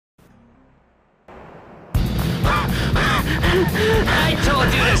I told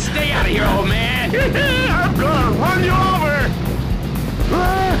you to stay out of here, old man! I'm gonna run you over!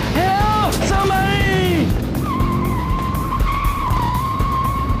 Help! Somebody!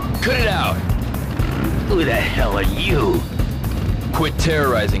 Cut it out! Who the hell are you? Quit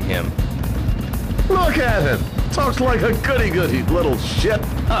terrorizing him. Look at him! Talks like a goody-goody little shit.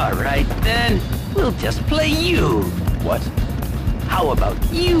 All right, then. We'll just play you. What? How about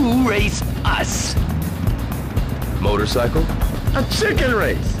you race us? Motorcycle? A chicken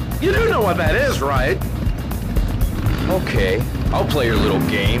race! You do know what that is, right? Okay, I'll play your little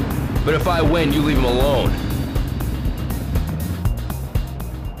game. But if I win, you leave him alone.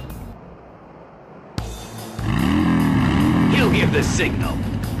 He'll give the signal.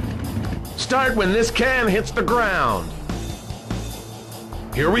 Start when this can hits the ground.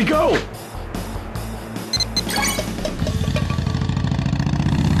 Here we go!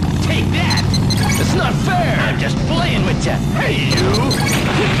 Take that! It's not fair! I'm just playing with you. Hey,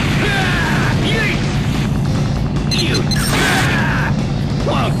 you! You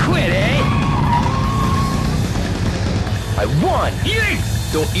won't quit, eh? I won!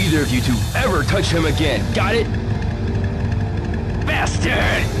 Don't either of you two ever touch him again, got it?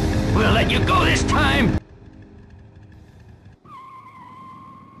 Bastard! We'll let you go this time!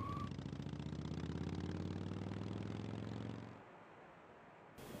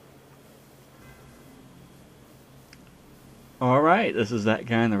 Alright, this is that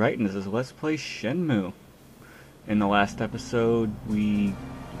guy on the right, and this is Let's Play Shenmue. In the last episode, we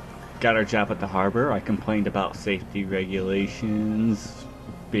got our job at the harbor. I complained about safety regulations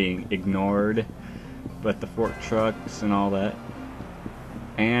being ignored, but the fork trucks and all that.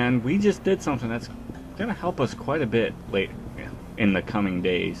 And we just did something that's gonna help us quite a bit late in the coming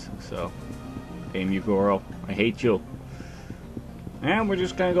days. So, damn you, Goro, I hate you. And we're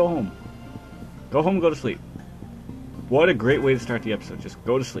just gonna go home. Go home, go to sleep. What a great way to start the episode. Just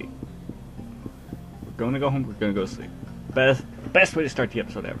go to sleep. We're gonna go home, we're gonna go to sleep. Best way to start the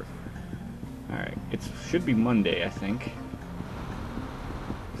episode ever. Alright, it should be Monday, I think.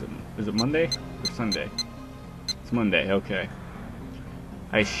 Is it Monday or Sunday? It's Monday, okay.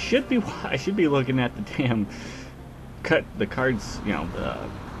 I should be looking at the damn the cards, you know, the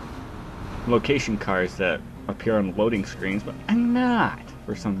location cards that appear on the loading screens, but I'm not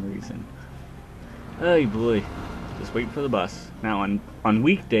for some reason. Oh boy. Just waiting for the bus. Now on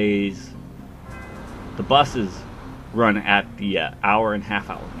weekdays, the buses run at the hour and half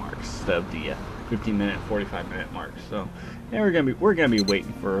hour marks instead of the 15-minute, 45-minute marks. So yeah, we're gonna be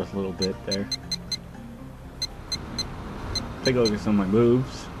waiting for a little bit there. Take a look at some of my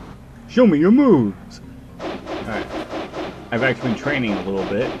moves. Show me your moves. All right, I've actually been training a little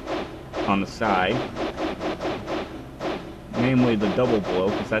bit on the side, namely the double blow,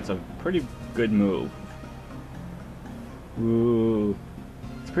 because that's a pretty good move. Ooh,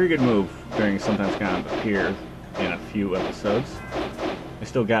 it's a pretty good move during sometimes kind of appear in a few episodes. I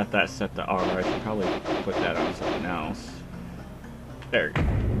still got that set to R. I should probably put that on something else. There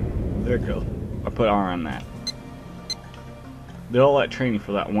it goes. I put R on that. Did all that training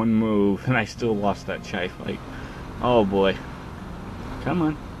for that one move, and I still lost that chai fight. Oh boy. Come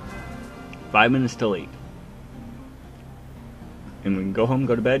on. 5 minutes till 8. And we can go home,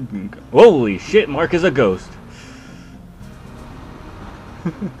 go to bed. And go. Holy shit, Mark is a ghost.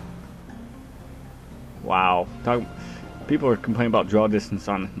 Wow. People are complaining about draw distance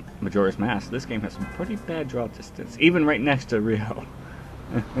on Majora's Mask. This game has some pretty bad draw distance, even right next to Rio.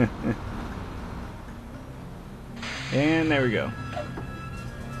 And there we go.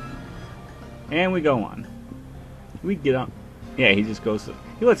 And we go on. We get on. Yeah, he just goes.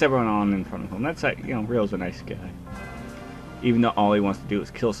 He lets everyone on in front of him. That's like, you know, Rio's a nice guy. Even though all he wants to do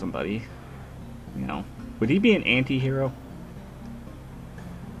is kill somebody. You know, would he be an anti-hero?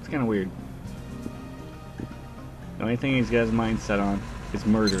 It's kind of weird. The only thing he's got his mind set on is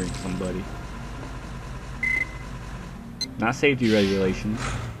murdering somebody. Not safety regulations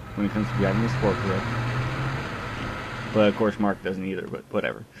when it comes to driving his forklift. But of course Mark doesn't either, but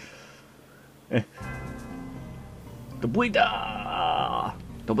whatever. The Bleeda!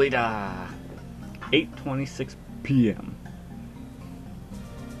 8:26 p.m.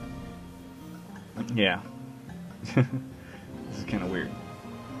 Yeah. This is kind of weird.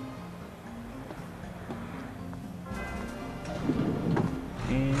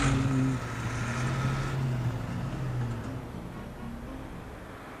 And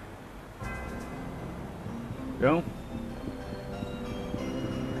go.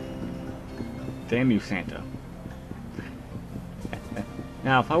 Damn you, Santa.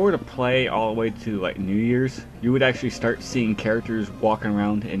 Now, if I were to play all the way to like New Year's, you would actually start seeing characters walking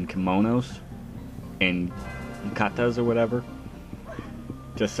around in kimonos and katas or whatever,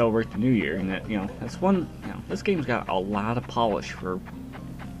 to celebrate the new year. And that, that's one. This game's got a lot of polish for,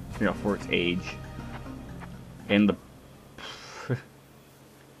 for its age, and the,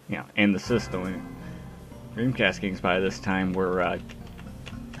 and the system. And Dreamcast games by this time were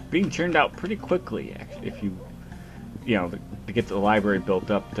being churned out pretty quickly. Actually, if you, to get the library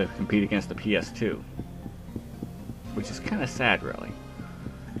built up to compete against the PS2, which is kind of sad, really.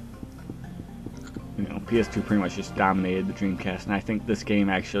 PS2 pretty much just dominated the Dreamcast, and I think this game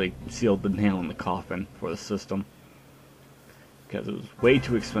actually sealed the nail in the coffin for the system, because it was way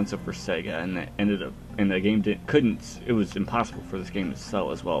too expensive for Sega, and the game couldn't. It was impossible for this game to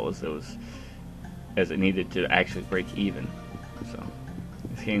sell as well as it needed to actually break even. So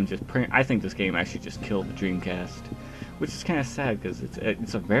this game I think this game actually just killed the Dreamcast, which is kind of sad because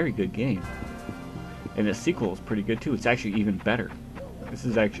it's a very good game, and the sequel is pretty good too. It's actually even better.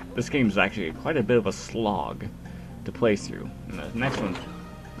 This game is actually quite a bit of a slog to play through. And the next one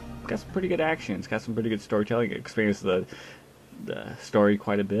got some pretty good action. It's got some pretty good storytelling. It expands the story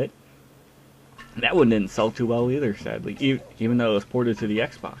quite a bit. That one didn't sell too well either, sadly, even though it was ported to the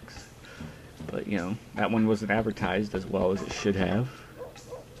Xbox. But that one wasn't advertised as well as it should have.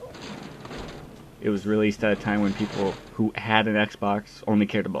 It was released at a time when people who had an Xbox only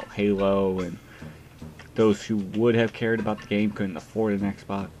cared about Halo, and those who would have cared about the game couldn't afford an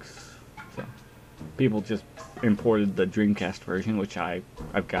Xbox. So people just imported the Dreamcast version, which I've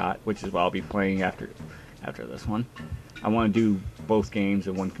got, which is what I'll be playing after this one. I want to do both games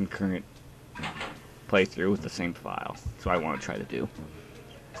in one concurrent playthrough with the same file. So I want to try to do.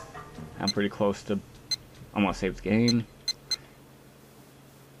 I'm pretty close to. I'm gonna save the game.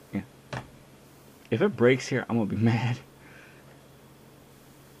 Yeah. If it breaks here, I'm gonna be mad.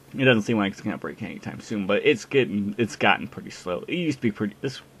 It doesn't seem like it's gonna break anytime soon, but it's gotten pretty slow. It used to be pretty.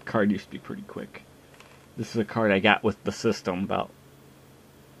 This card used to be pretty quick. This is a card I got with the system about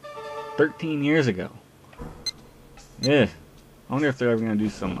 13 years ago. Yeah, I wonder if they're ever gonna do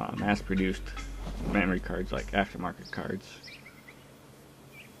some mass-produced memory cards, like aftermarket cards,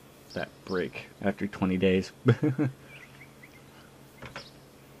 that break after 20 days. And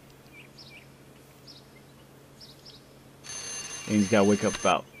he's gotta wake up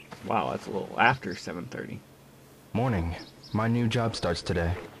about. Wow, that's a little after 7:30. Morning. My new job starts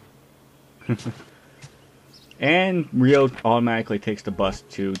today. And Rio automatically takes the bus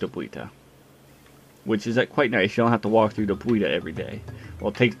to Debuita, which is quite nice. You don't have to walk through Debuita every day.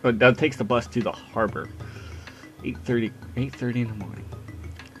 Well, that takes the bus to the harbor. 8:30 in the morning.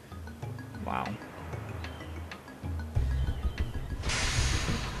 Wow.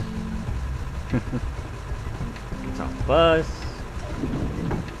 Gets off the bus.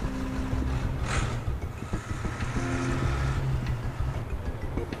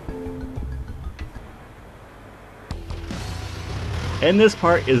 And this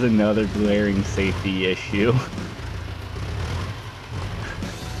part is another glaring safety issue.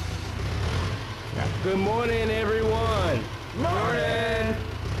 Good morning, everyone. Morning.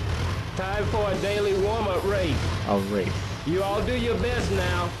 Time for a daily warm-up race. A race. You all do your best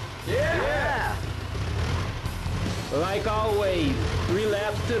now. Yeah. Like always, 3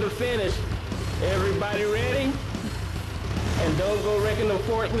 laps to the finish. Everybody ready? And don't go wrecking the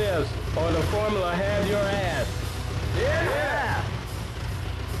forklifts, or the formula have your ass. Yeah.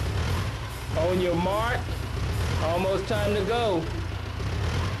 On your mark, almost time to go.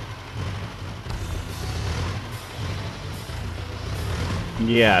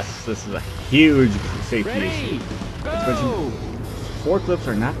 Yes, this is a huge safety Ready? issue. Go! Forklifts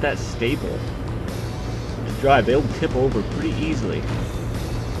are not that stable to drive. They'll tip over pretty easily.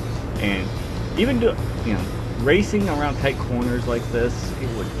 And even racing around tight corners like this, it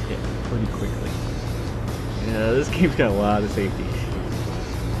would tip pretty quickly. Yeah, this game's got a lot of safety issues.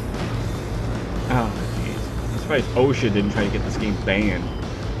 Oh, jeez. I'm surprised OSHA didn't try to get this game banned.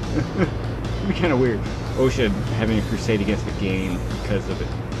 It'd be kind of weird. OSHA having a crusade against the game because of it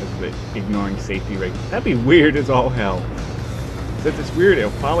ignoring safety regulations. That'd be weird as all hell. Since it's weird,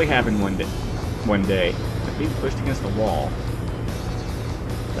 it'll probably happen one day. It's being pushed against the wall.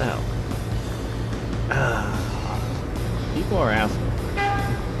 What the hell? People are assholes.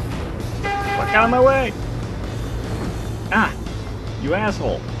 Fuck out of my way! Ah! You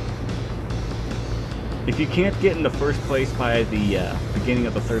asshole! If you can't get in the first place by the beginning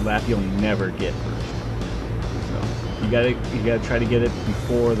of the 3rd lap, you'll never get first. So you gotta try to get it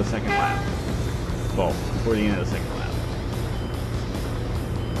before the 2nd lap. Well, before the end of the 2nd lap.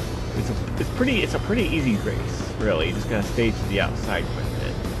 It's a pretty easy race, really. You just gotta stay to the outside quite a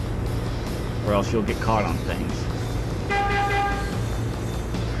bit, or else you'll get caught on things.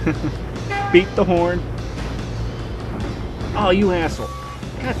 Beat the horn. Oh, you asshole.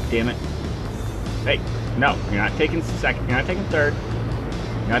 God damn it. Hey, no, you're not taking second. You're not taking third.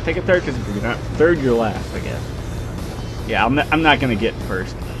 You're not taking third because if you're not third, you're last, I guess. Yeah, I'm not going to get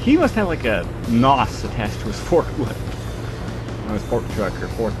first. He must have like a NOS attached to his forklift. On his fork truck or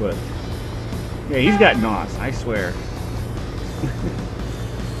forklift. Yeah, he's got NOS, I swear.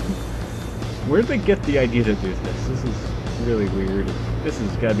 Where'd they get the idea to do this? This is really weird. This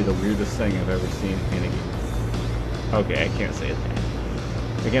has got to be the weirdest thing I've ever seen in a game. Okay, I can't say that.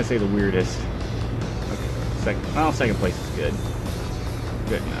 I can't say the weirdest. Okay, second place is good.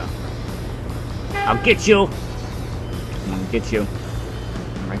 Good enough. I'll get you! I'm gonna get you.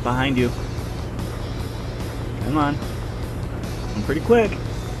 I'm right behind you. Come on. I'm pretty quick.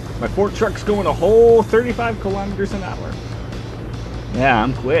 My fork truck's going a whole 35 kilometers an hour. Yeah,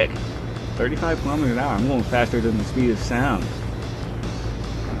 I'm quick. 35 kilometers an hour. I'm going faster than the speed of sound.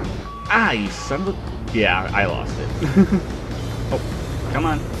 Ah, you son of a... Yeah, I lost it. Oh, come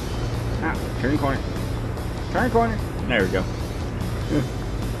on. Ah, turn corner. Turn corner. There we go.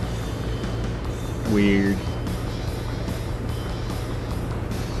 Weird.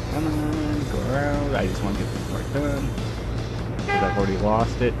 Come on, go around. I just want to get this part done. Because I've already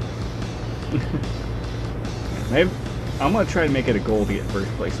lost it. Maybe I'm going to try to make it a goal to get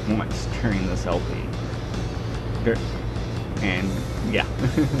first place once during this LP. And, yeah.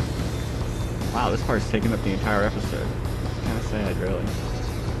 Wow, this part's taking up the entire episode. Kind of sad, really.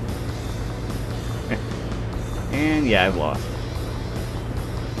 And, yeah, I've lost.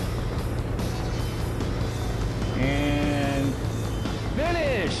 And...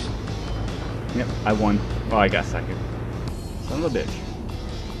 Finish! Yep, I won. Well, I got second. Son of a bitch.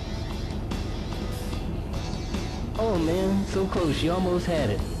 Oh man, so close, you almost had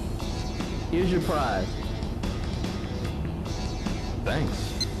it. Here's your prize. Thanks.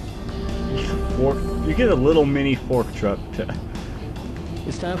 You get a little mini fork truck to...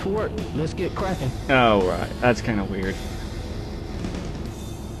 It's time for work. Let's get cracking. Oh, right. That's kind of weird.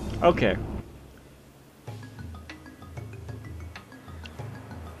 Okay.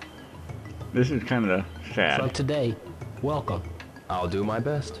 This is kind of sad. From today, welcome. I'll do my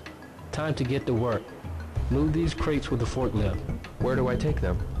best. Time to get to work. Move these crates with the forklift. Where do I take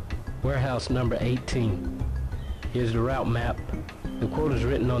them? Warehouse number 18. Here's the route map. The quota's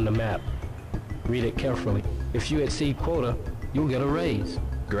written on the map. Read it carefully. If you exceed quota, you'll get a raise.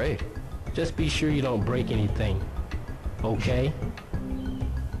 Great. Just be sure you don't break anything. Okay?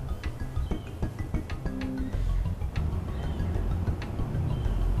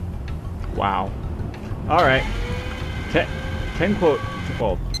 Wow. All right. 10 quote.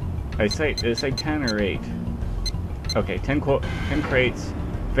 Well, I say 10 or 8. Okay, 10 crates.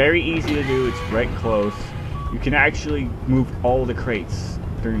 Very easy to do. It's right close. You can actually move all the crates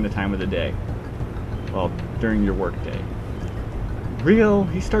during the time of the day. Well, during your work day. Rio,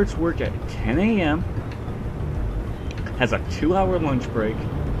 he starts work at 10 a.m. Has a 2-hour lunch break.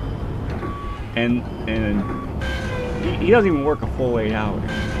 And he doesn't even work a full 8 hours.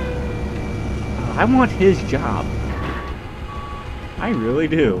 I want his job. I really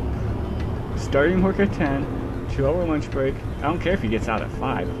do. Starting work at 10, 2-hour lunch break. I don't care if he gets out at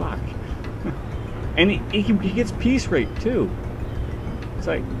 5. Fuck. And he gets piece rate too. It's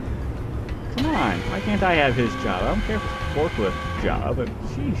like, come on, why can't I have his job? I don't care if it's a forklift job, but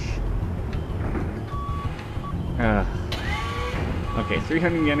sheesh. Okay,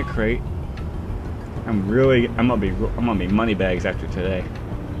 300 yen a crate. I'm gonna be money bags after today.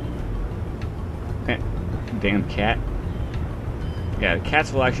 Damn cat. Yeah, the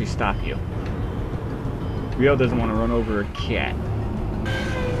cats will actually stop you. Rio doesn't want to run over a cat.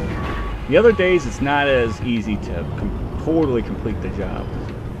 The other days, it's not as easy to totally complete the job.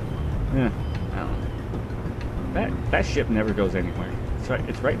 I don't know. That ship never goes anywhere.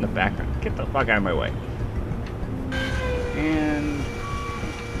 It's right in the background. Get the fuck out of my way. And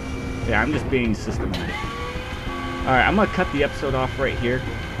yeah, I'm just being systematic. All right, I'm gonna cut the episode off right here,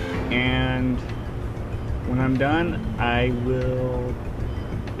 and when I'm done,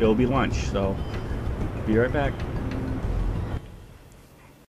 it'll be lunch. So be right back.